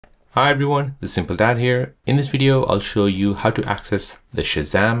Hi everyone, the Simple Dad here. In this video, I'll show you how to access the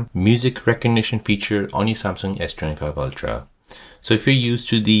Shazam music recognition feature on your Samsung S25 Ultra. So if you're used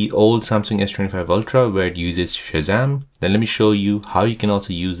to the old Samsung S25 Ultra where it uses Shazam, then let me show you how you can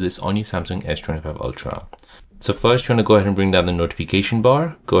also use this on your Samsung S25 Ultra. So first, you want to go ahead and bring down the notification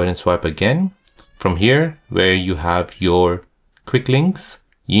bar. Go ahead and swipe again. From here, where you have your quick links,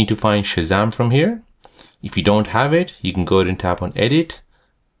 you need to find Shazam from here. If you don't have it, you can go ahead and tap on Edit.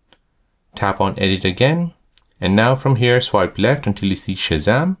 Tap on Edit again, and now from here swipe left until you see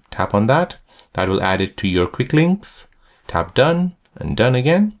Shazam. Tap on that. That will add it to your quick links. Tap Done and Done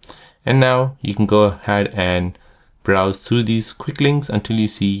again, and now you can go ahead and browse through these quick links until you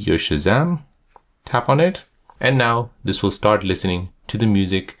see your Shazam. Tap on it, and now this will start listening to the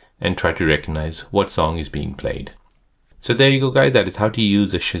music and try to recognize what song is being played. So there you go guys, that is how to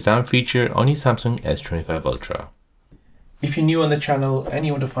use the Shazam feature on your Samsung S25 Ultra. If you're new on the channel and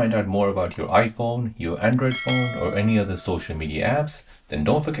you want to find out more about your iPhone, your Android phone, or any other social media apps, then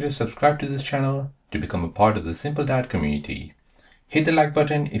don't forget to subscribe to this channel to become a part of the Simple Dad community. Hit the like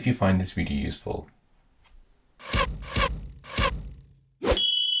button if you find this video useful.